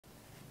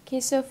Okay,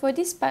 so for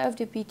this part of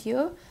the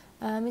video,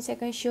 Miss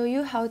akan show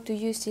you how to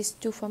use these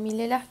two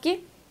formula lah.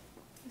 Okay,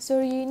 so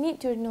you need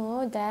to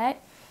know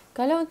that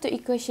kalau untuk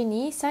equation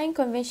ni, sign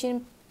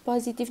convention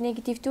positif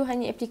negatif tu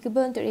hanya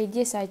applicable untuk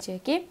radius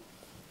saja. Okay,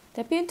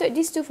 tapi untuk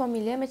these two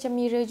formula macam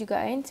mirror juga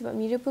kan, sebab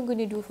mirror pun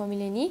guna dua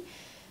formula ni.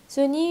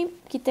 So ni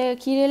kita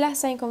kira lah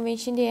sign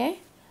convention dia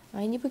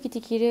ini pun kita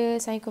kira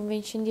sign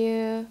convention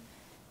dia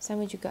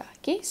sama juga.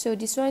 Okay, so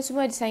this one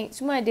semua ada sign,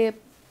 semua ada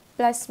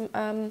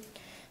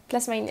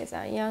plus minus.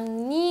 Yang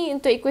ni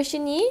untuk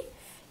equation ni,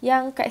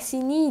 yang kat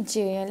sini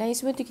je, yang lain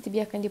semua tu kita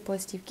biarkan dia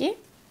positif. Okay,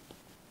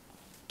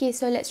 okay,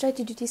 so let's try to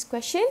do this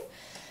question.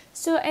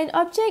 So an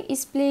object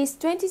is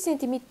placed 20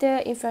 cm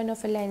in front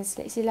of a lens.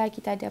 Let's say lah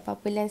kita ada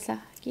apa-apa lens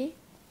lah. Okay,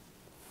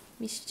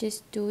 we should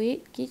just do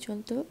it. Okay,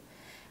 contoh,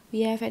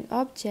 we have an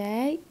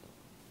object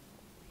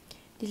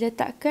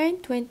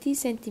diletakkan 20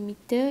 cm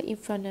in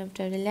front of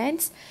the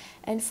lens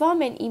and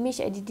form an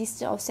image at the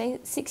distance of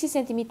 60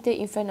 cm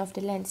in front of the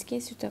lens. Okay,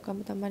 so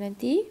kamu tambah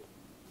nanti.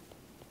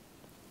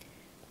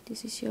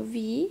 This is your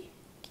V.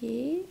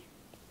 Okay.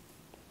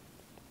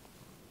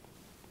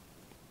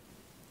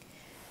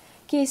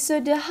 Okay, so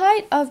the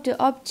height of the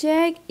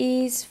object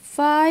is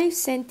 5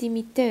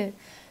 cm.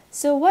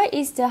 So what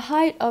is the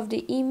height of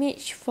the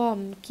image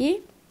formed? Okay.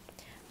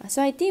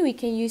 So I think we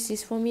can use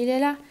this formula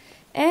lah.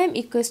 M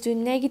equals to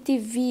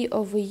negative V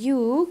over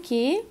U.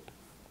 Okay.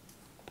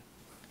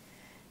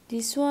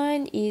 This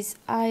one is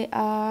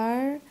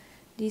IR.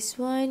 This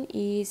one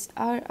is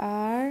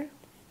RR.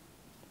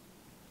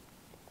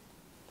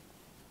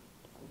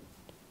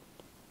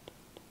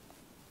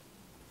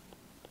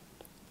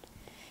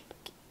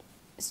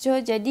 So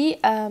jadi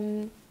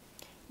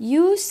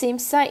U same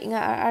side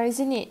dengan RR,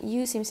 isn't it?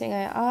 U same side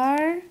dengan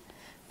R.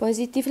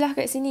 Positif lah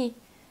kat sini.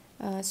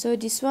 So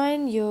this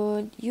one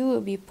your U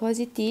will be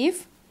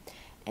positive.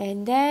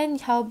 And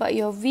then how about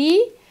your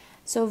V?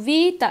 So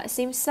V tak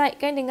same side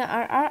kan dengan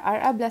RR.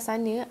 RR belah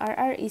sana.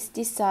 RR is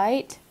this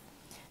side.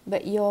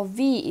 But your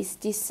V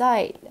is this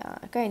side.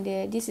 Kan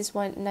dia, this is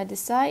one another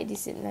side.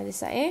 This is another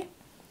side.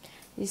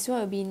 This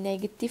one will be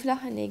negative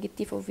lah.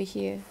 Negative over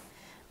here.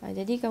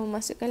 Jadi kamu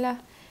masukkanlah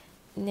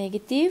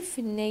negative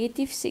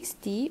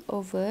 60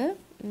 over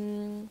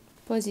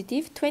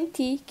positive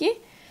 20. Okay.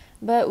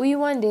 But we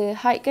want the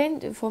height kan.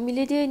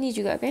 Formula dia ni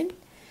juga kan.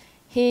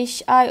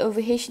 HI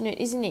over H naught,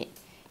 isn't it?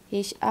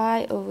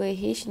 HI over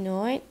H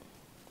naught.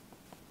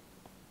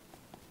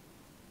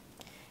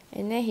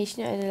 And then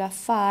H naught adalah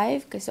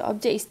 5. Because the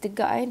object is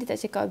tegak kan. Dia tak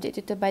cakap objek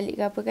tu terbalik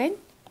ke apa kan.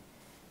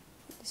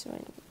 This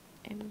one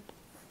M.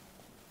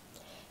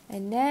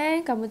 And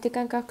then kamu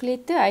tekan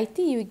calculator. I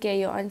think you get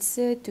your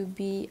answer to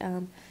be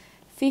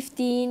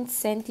 15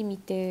 cm.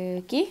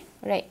 Okay.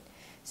 Right.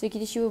 So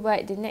kita cuba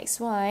buat the next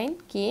one.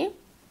 Okay.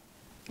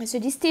 So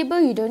this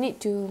table you don't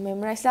need to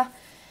memorize lah.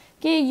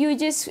 Okay, you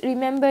just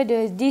remember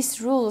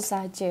these rules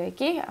saja.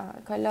 Okay,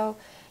 kalau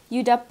you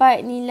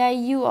dapat nilai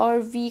U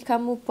or V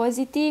kamu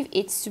positif,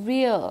 it's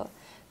real.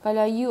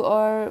 Kalau U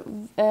or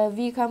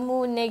V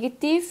kamu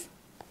negatif,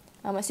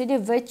 maksudnya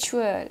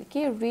virtual.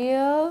 Okay,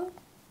 real,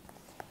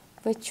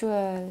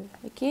 virtual.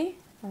 Okay,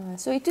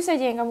 so itu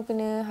saja yang kamu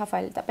kena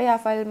hafal. Tak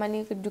payah hafal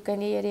mana kedudukan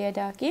dia,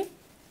 yada-yada. Okay,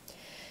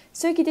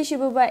 so kita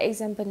cuba buat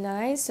example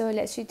 9. So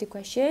let's read the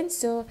question.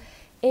 So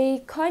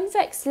a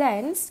convex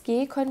lens,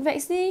 okay,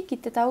 convex ni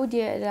kita tahu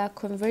dia adalah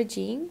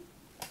converging.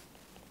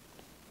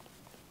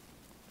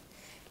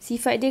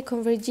 Sifat dia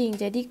converging.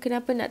 Jadi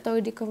kenapa nak tahu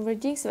dia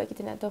converging? Sebab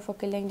kita nak tahu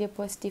focal length dia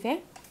positif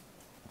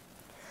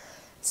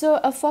So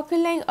a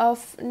focal length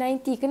of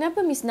 90.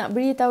 Kenapa Miss nak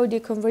beritahu dia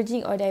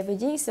converging or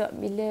diverging? Sebab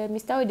bila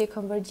Miss tahu dia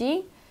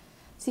converging,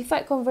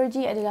 sifat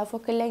converging adalah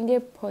focal length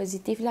dia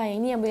positif lah. Yang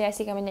ni yang boleh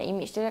hasilkan banyak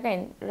image tu lah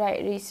kan.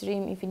 Right raised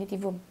rim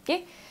infinitivum.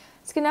 Okay.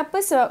 So, kenapa?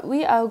 Sebab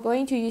we are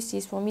going to use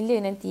this formula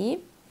nanti.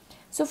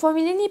 So,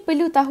 formula ni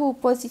perlu tahu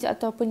positif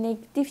ataupun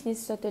negatifnya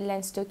sesuatu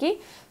lens tu.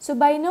 Okay. So,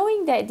 by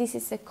knowing that this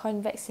is a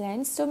convex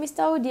lens, so Miss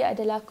tahu dia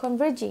adalah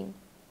converging.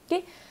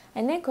 Okay.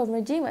 And then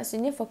converging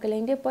maksudnya focal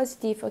length dia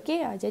positif.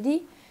 Okay.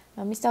 Jadi,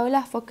 Miss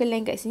tahulah focal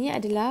length kat sini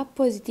adalah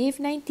positif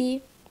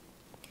 90.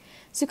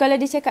 So, kalau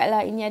dia cakap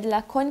lah ini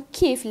adalah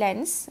concave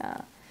lens.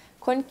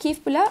 Concave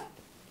pula,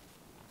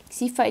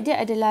 sifat dia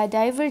adalah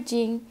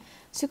diverging.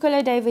 So,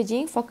 kalau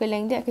diverging, focal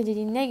length dia akan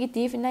jadi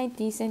negatif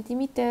 90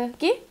 cm.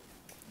 Okay?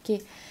 Okay.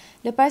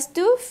 Lepas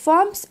tu,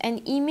 forms an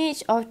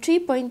image of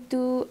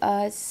 3.2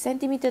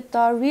 cm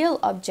tall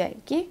real object.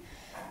 Okay?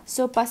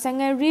 So,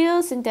 pasangan real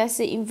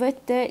sentiasa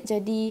inverted.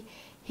 Jadi,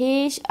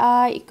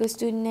 HI equals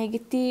to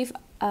negative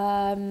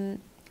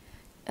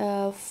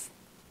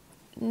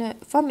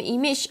form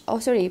image.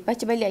 Oh, sorry.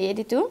 Baca balik ayat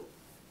dia tu.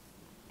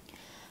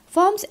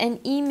 Forms an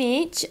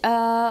image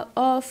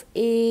of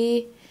a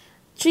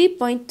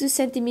 3.2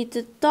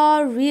 cm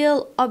tall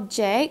real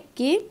object.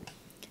 Okay.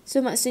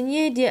 So,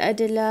 maksudnya dia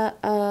adalah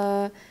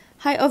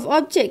height of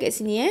object kat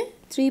sini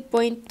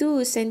 3.2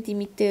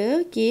 cm.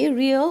 Okay.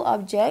 Real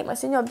object.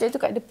 Maksudnya objek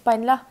tu kat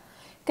depan lah.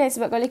 Kan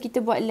sebab kalau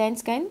kita buat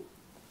lens kan.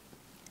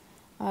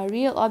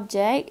 Real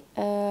object.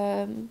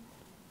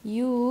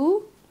 U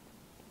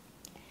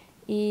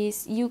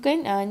is U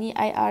kan. Ni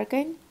IR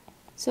kan.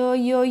 So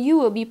your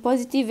U will be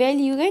positive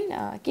value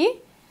kan. Okay.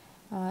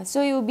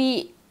 So it will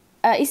be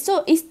it's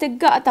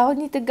tegak tau.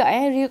 Ni tegak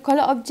real.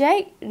 Kalau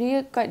objek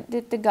real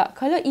dia tegak.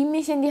 Kalau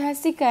image yang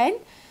dihasilkan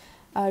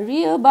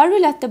real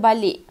barulah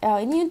terbalik.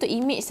 Ini untuk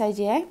image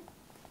saja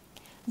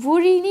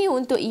Vuri ni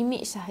untuk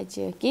image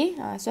sahaja. Okay.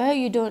 So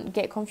you don't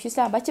get confused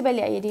lah. Baca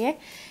balik ayat dia.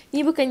 Ni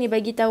bukannya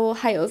bagi tahu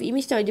height of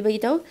image tau. Dia bagi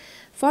tahu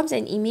forms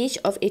an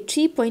image of a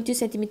 3.2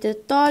 cm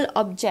tall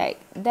object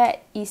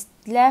that is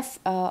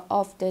left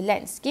of the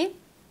lens. Okay.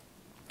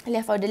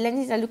 Left of the lens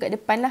ni selalu kat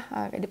depan lah.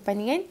 Kat depan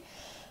ni kan.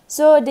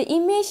 So the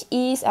image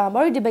is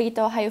baru dia bagi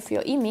tahu height of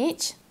your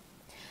image.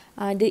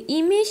 The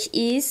image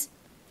is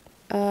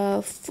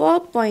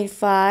 4.5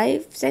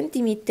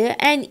 cm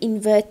and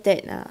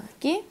inverted.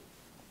 Okay.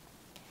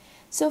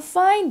 So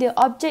find the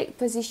object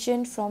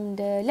position from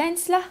the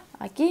lens lah.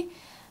 Okay.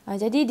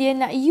 Jadi dia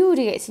nak U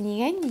dekat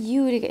sini kan.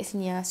 U dekat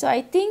sini. So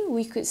I think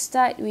we could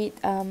start with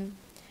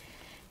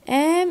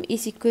M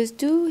is equals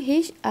to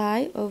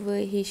HI over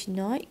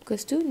H0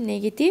 equals to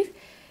negative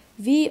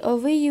V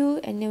over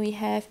U. And then we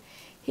have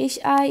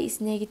HI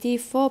is negative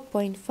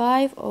 4.5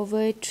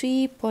 over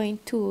 3.2.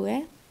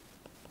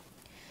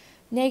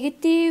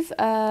 Negative,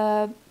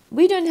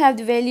 we don't have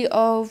the value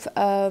of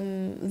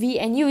V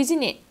and U,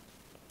 isn't it?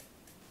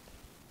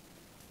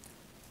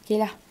 Okay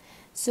lah.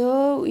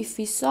 So, if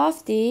we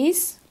solve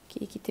this,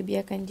 okay, kita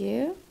biarkan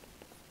dia.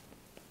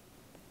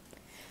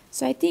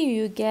 So, I think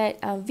you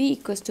get V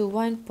equals to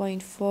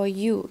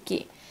 1.4U.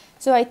 Okay.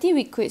 So, I think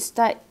we could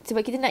start,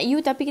 sebab kita nak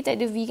U tapi kita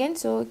ada V kan.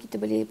 So, kita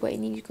boleh buat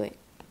ini juga.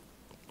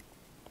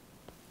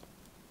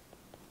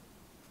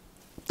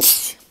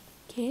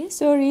 Okay,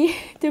 sorry.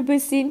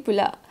 Terbersin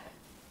pula.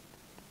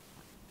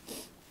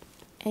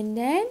 And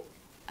then,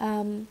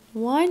 1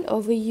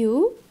 over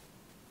U.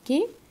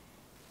 Okay.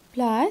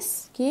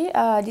 Plus, okay,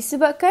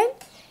 disebabkan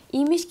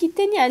image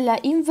kita ni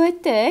adalah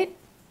inverted.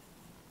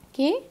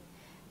 Okay.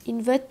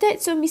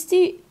 Inverted, so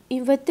mesti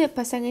inverted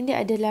pasangan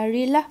dia adalah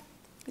real lah.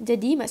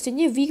 Jadi,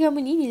 maksudnya V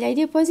kamu ni nilai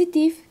dia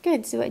positif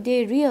kan. Sebab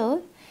dia real.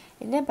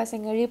 And then,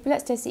 pasangan real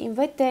pula secara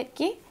inverted.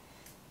 Okay.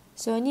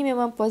 So, ni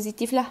memang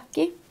positif lah.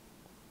 Okay.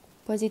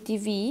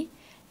 Positif V.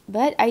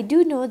 But, I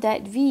do know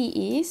that V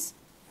is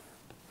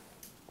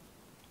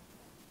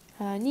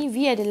ni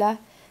V adalah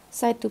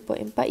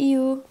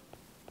 1.4U.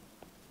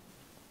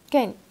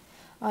 Kan?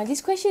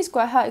 This question is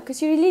quite hard because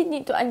you really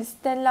need to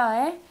understand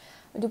lah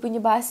dia punya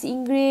bahasa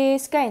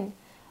Inggeris kan.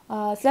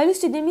 Selalu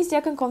student miss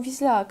dia akan confuse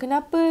lah.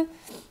 Kenapa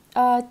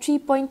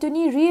 3.2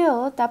 ni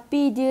real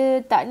tapi dia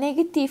tak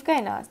negatif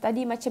kan?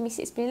 Tadi macam miss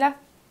explain lah.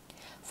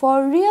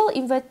 For real,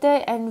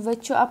 inverted and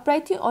virtual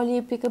upright only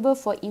applicable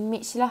for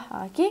image lah.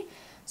 Okay.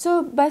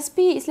 So, must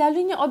be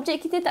selalunya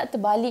objek kita tak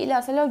terbalik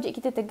lah. Selalu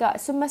objek kita tegak.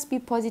 So, must be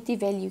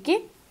positive value.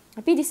 Okay.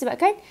 Tapi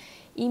disebabkan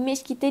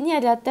image kita ni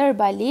adalah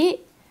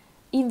terbalik.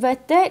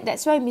 Inverted.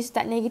 That's why miss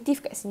tak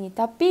negatif kat sini.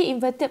 Tapi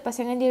inverted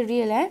pasangan dia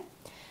real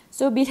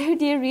So, bila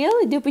dia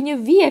real, dia punya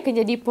V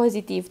akan jadi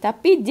positif.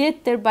 Tapi dia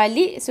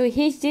terbalik. So,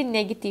 H dia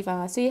negatif.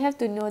 So, you have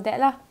to know that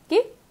lah.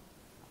 Okay.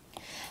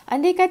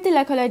 Andai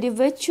katalah kalau dia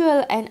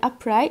virtual and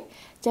upright.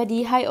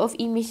 Jadi height of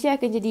image dia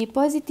akan jadi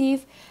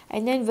positif.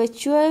 And then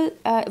virtual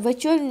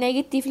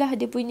negatif lah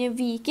dia punya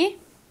V. Okay.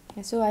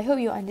 So I hope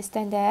you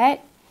understand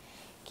that.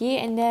 Okay.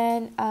 And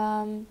then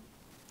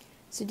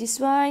so this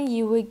one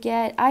you will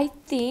get, I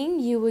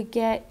think you will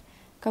get,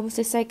 kamu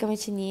selesaikan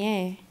macam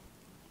ni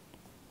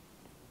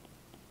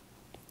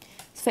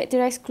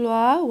Factorize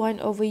keluar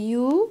 1 over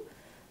U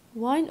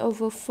 1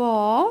 over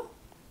 4.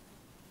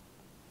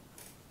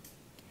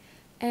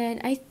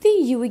 And I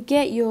think you will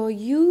get your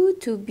U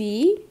to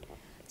be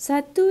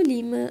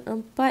 154.3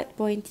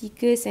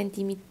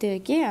 cm.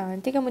 Okay,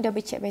 nanti kamu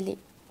double check balik.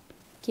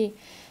 Okay,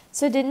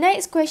 so the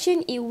next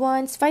question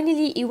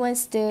finally it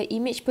wants the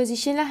image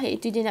position lah,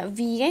 iaitu dia nak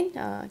V kan.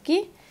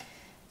 Okay,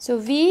 so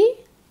V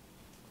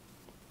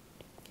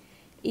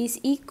is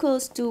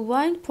equals to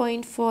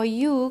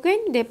 1.4U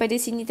kan, daripada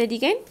sini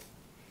tadi kan.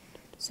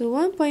 So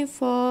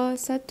 1.4,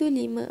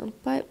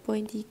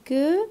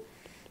 154.3.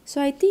 So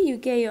I think you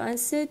get your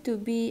answer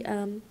to be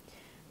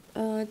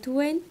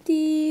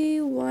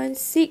 21.6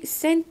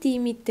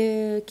 cm.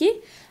 Okay.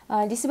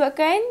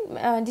 Disebabkan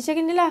dia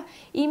cakap ni lah,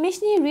 image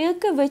ni real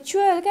ke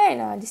virtual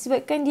kan.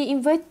 Disebabkan dia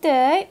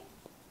inverted.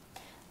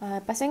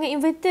 Pasangan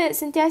inverted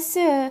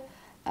sentiasa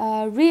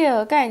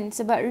real kan.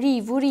 Sebab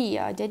vuri.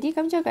 Jadi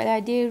kamu cakap lah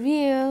dia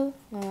real.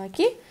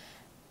 Okay.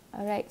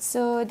 Alright.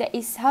 So that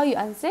is how you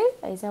answer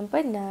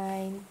example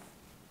 9.